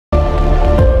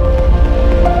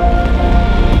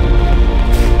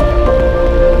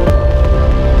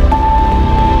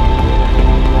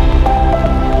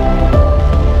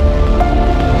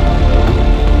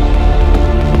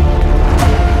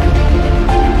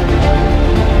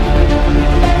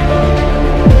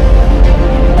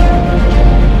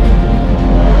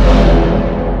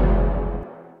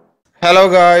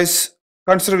Hello guys,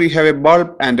 consider we have a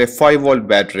bulb and a 5-volt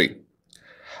battery.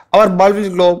 Our bulb will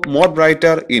glow more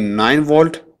brighter in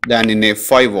 9-volt than in a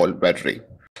 5-volt battery.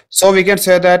 So we can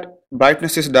say that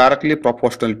brightness is directly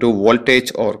proportional to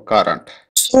voltage or current.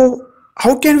 So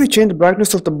how can we change the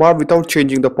brightness of the bulb without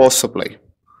changing the power supply?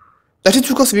 That is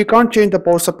because we can't change the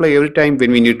power supply every time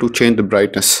when we need to change the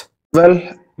brightness. Well,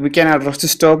 we can add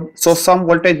resistor, so some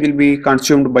voltage will be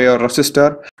consumed by our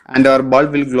resistor and our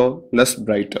bulb will glow less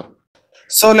brighter.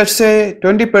 So let's say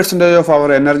 20% of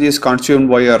our energy is consumed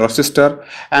by a resistor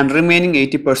and remaining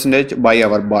 80% by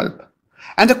our bulb.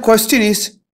 And the question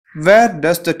is, where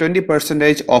does the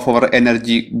 20% of our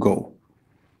energy go?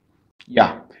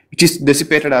 Yeah, it is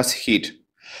dissipated as heat.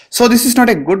 So this is not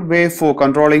a good way for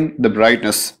controlling the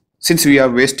brightness since we are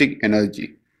wasting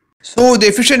energy. So the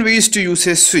efficient way is to use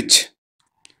a switch.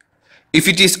 If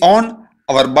it is on,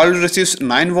 our bulb receives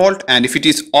 9 volt, and if it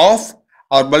is off,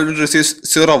 our bulb receives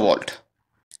 0 volt.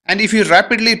 And if you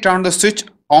rapidly turn the switch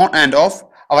on and off,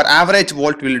 our average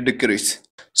volt will decrease.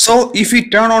 So if we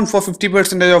turn on for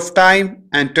 50% of time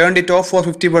and turned it off for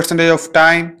 50% of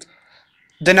time,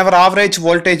 then our average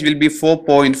voltage will be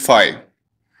 4.5.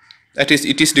 That is,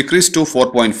 it is decreased to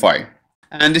 4.5.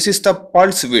 And this is the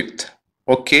pulse width.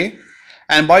 Okay.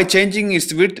 And by changing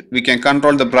its width, we can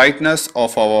control the brightness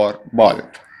of our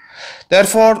bulb.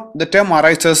 Therefore, the term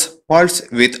arises pulse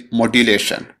width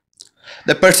modulation.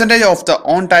 The percentage of the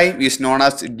on time is known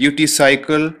as duty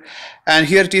cycle, and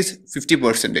here it is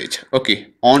 50%. Okay,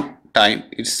 on time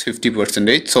is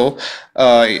 50%. So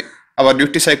our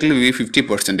duty cycle will be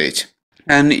 50%.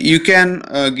 And you can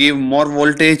give more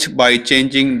voltage by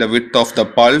changing the width of the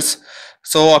pulse.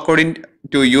 So according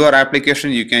to your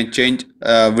application, you can change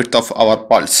width of our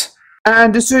pulse.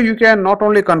 And this way you can not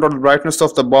only control the brightness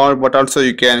of the bulb, but also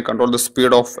you can control the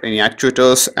speed of any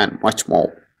actuators and much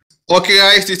more. Okay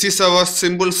guys, this is our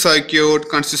simple circuit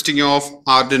consisting of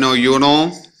Arduino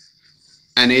Uno,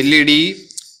 an LED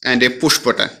and a push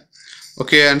button.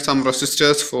 Okay, and some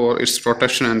resistors for its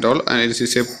protection and all, and this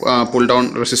is a pull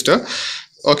down resistor.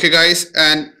 Okay guys,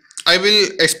 and I will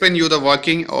explain you the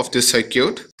working of this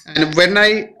circuit. And when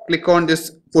I click on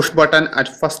this push button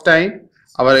at first time,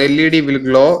 our LED will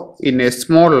glow in a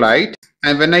small light,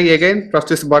 and when I again press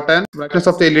this button, brightness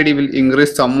of the LED will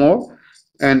increase some more.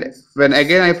 And when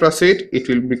again I press it, it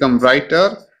will become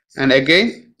brighter, and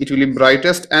again it will be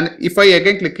brightest, and if I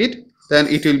again click it, then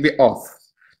it will be off.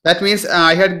 That means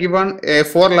I had given a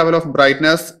 4 level of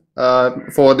brightness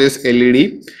for this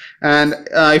LED, and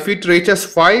if it reaches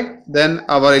 5, then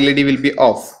our LED will be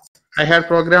off. I had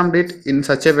programmed it in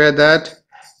such a way that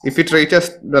if it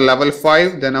reaches the level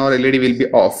 5, then our LED will be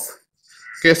off.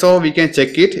 Okay, so we can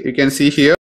check it. You can see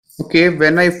here. Okay,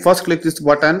 when I first click this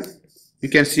button, you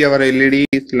can see our LED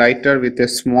is lighter with a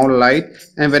small light,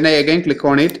 and when I again click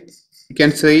on it, you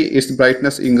can see its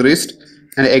brightness increased,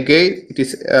 and again it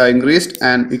is increased,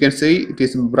 and you can see it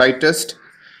is brightest.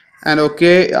 And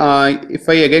okay, if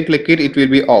I again click it, it will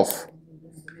be off.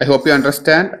 I hope you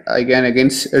understand. I can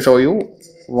again show you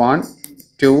 1,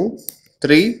 2,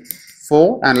 3,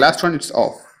 4, and last one it's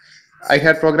off. I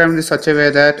had programmed this such a way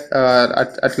that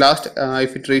at last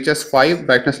if it reaches 5,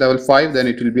 brightness level 5, then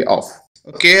it will be off.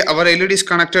 Okay, our LED is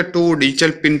connected to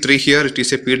digital pin 3 here. It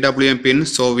is a PWM pin,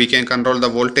 so we can control the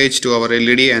voltage to our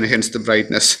LED and hence the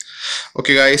brightness.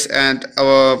 Okay guys, and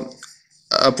our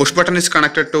push button is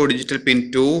connected to digital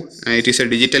pin 2, and it is a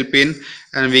digital pin,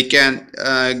 and we can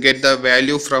get the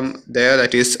value from there,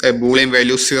 that is a boolean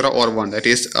value 0 or 1, that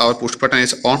is our push button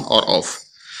is on or off.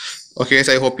 Okay,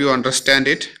 so I hope you understand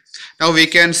it. Now we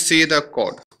can see the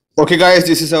code. Okay guys,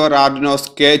 this is our Arduino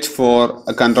sketch for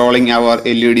controlling our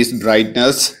LED's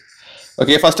brightness.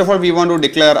 Okay, first of all we want to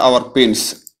declare our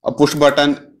pins. A push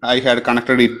button, I had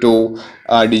connected it to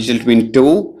digital pin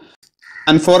 2,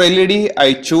 and for LED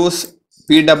I choose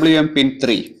PWM pin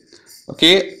 3.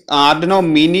 Okay, Arduino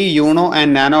Mini, Uno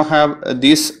and Nano have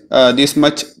this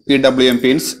much PWM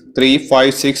pins, 3,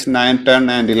 5, 6, 9, 10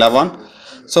 and 11.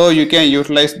 So you can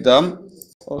utilize them.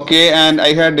 Okay, and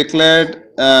I had declared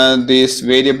these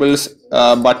variables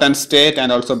button state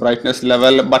and also brightness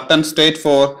level. Button state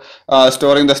for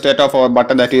storing the state of our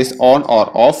button, that is on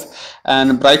or off,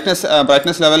 and brightness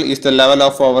level is the level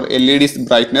of our LED's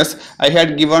brightness. I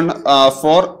had given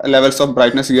 4 levels of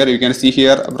brightness here. You can see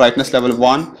here brightness level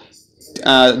 1,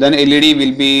 then LED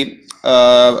will be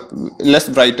less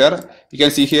brighter. You can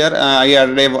see here I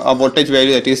added a voltage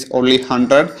value that is only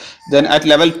 100. Then at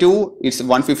level 2 it's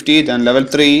 150, then level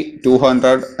 3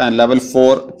 200, and level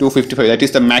 4 255. That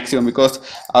is the maximum, because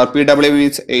our PWM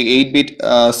is a 8-bit,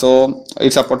 so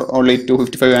it supports only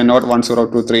 255 and not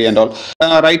 1023 and all.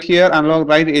 Right here analog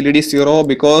right LED 0,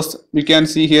 because we can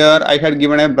see here I had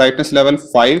given a brightness level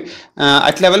 5.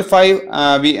 At level 5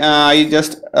 I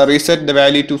just reset the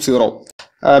value to 0,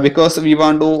 because we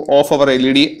want to off our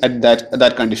LED at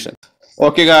that condition.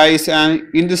 Okay guys, and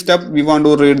in this step we want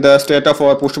to read the state of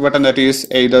our push button, that is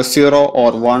either 0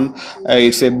 or 1.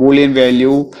 It's a boolean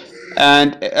value.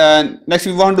 And next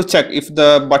we want to check if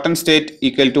the button state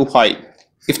equal to high.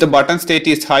 If the button state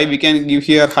is high, we can give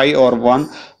here high or 1,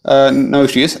 no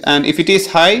issues. And if it is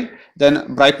high,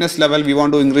 then brightness level, we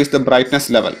want to increase the brightness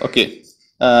level, okay,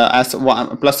 as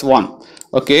 +1.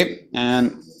 Okay,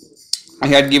 and I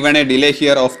had given a delay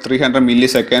here of 300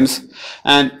 milliseconds.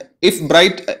 And if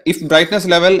brightness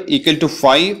level equal to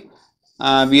 5,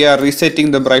 we are resetting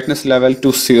the brightness level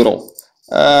to 0.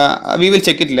 We will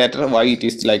check it later why it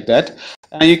is like that.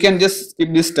 And you can just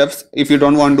skip these steps if you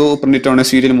don't want to print it on a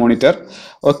serial monitor.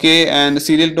 Okay, and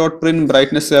serial.print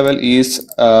brightness level is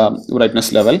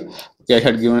brightness level. Okay, I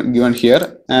had given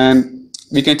here, and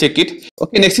we can check it.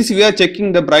 Okay, next is we are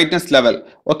checking the brightness level.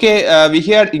 Okay, we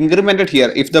had incremented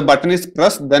here. If the button is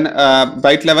pressed, then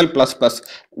bright level plus.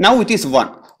 Now it is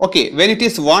 1. Okay, when it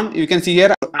is 1, you can see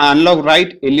here analog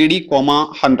right LED,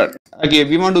 100. Okay,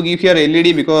 we want to give here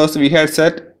LED because we had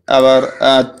set our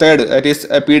third, that is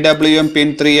a PWM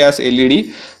pin 3 as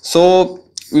LED. So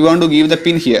we want to give the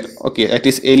pin here. Okay, that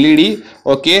is LED.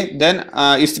 Okay, then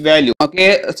its value.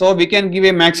 Okay, so we can give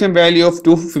a maximum value of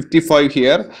 255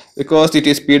 here because it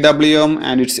is PWM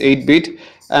and it's 8-bit.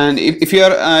 And if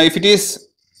it is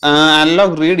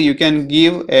analog read, you can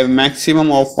give a maximum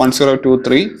of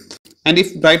 1023. And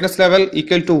if brightness level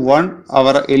equal to 1,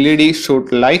 our LED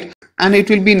should light, and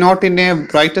it will be not in a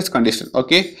brightest condition.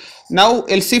 Okay, now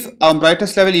else if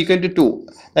brightness level equal to 2,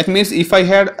 that means if I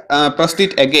had pressed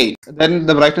it again, then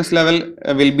the brightness level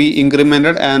will be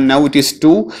incremented, and now it is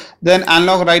 2. Then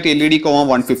analog right LED,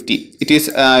 150, it is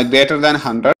greater than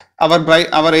 100.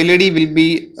 Our LED will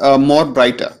be more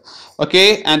brighter.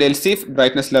 Okay, and else if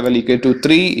brightness level equal to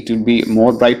 3, it will be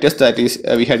more brightest, that is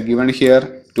we had given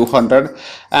here 200.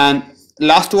 And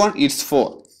last one is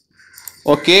 4.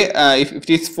 Okay, if it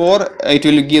is 4, it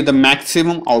will give the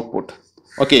maximum output.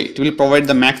 Okay, it will provide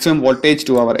the maximum voltage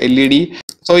to our LED,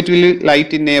 so it will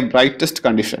light in a brightest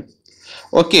condition.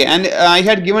 Okay, and I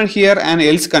had given here an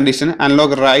else condition,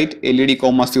 analog right LED,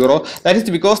 0. That is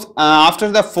because after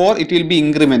the 4 it will be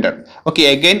incremented.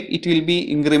 Okay, again it will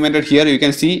be incremented here. You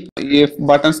can see if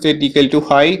button state equal to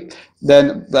high,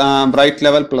 then bright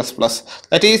level plus.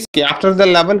 That is, okay, after the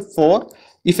level 4,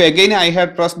 if again I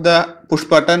had pressed the push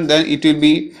button, then it will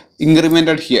be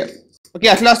incremented here. Okay,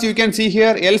 at last you can see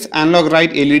here else analog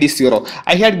right LED 0.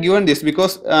 I had given this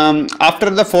because after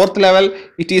the 4th level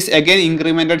it is again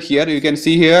incremented here. You can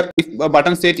see here if a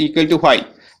button state equal to high,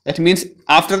 that means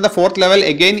after the 4th level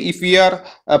again if we are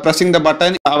pressing the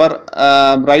button,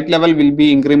 our bright level will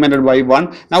be incremented by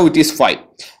 1. Now it is 5.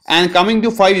 And coming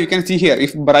to 5, you can see here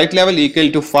if bright level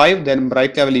equal to 5, then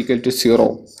bright level equal to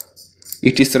 0.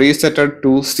 It is resetted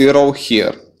to 0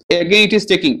 here. Again it is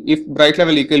checking if bright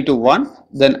level equal to 1,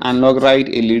 then analog right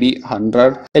LED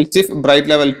 100. Else if bright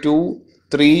level 2,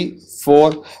 3,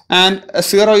 4, and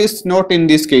 0 is not in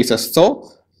these cases,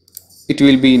 so it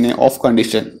will be in an off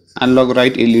condition. Analog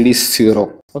right LED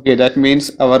 0. Okay, that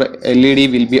means our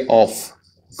LED will be off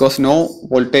because no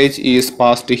voltage is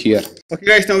passed here. Okay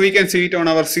guys, now we can see it on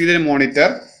our serial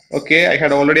monitor. Okay, I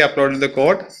had already uploaded the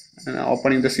code.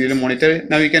 Opening the serial monitor,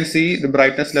 now you can see the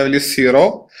brightness level is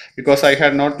 0 because I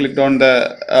had not clicked on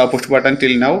the push button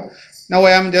till now. Now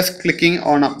I am just clicking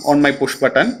on my push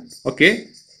button. Okay,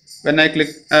 when I click,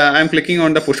 I am clicking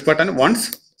on the push button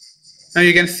once. Now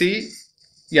you can see,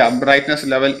 yeah, brightness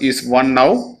level is 1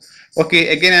 now. Okay,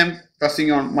 again I am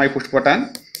pressing on my push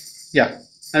button. Yeah,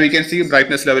 now you can see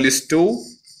brightness level is 2,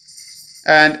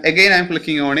 and again I am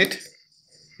clicking on it.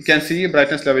 You can see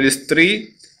brightness level is 3,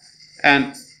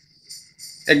 and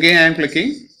again I am clicking,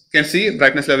 you can see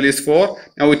brightness level is 4.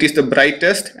 Now it is the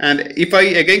brightest, and if I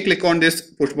again click on this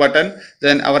push button,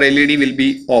 then our LED will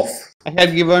be off. I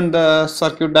have given the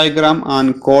circuit diagram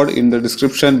and code in the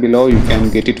description below. You can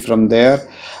get it from there.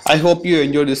 I hope you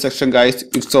enjoyed this section guys.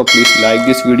 If so, please like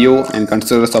this video and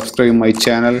consider subscribing my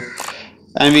channel,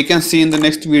 and we can see in the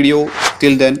next video.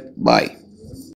 Till then, bye.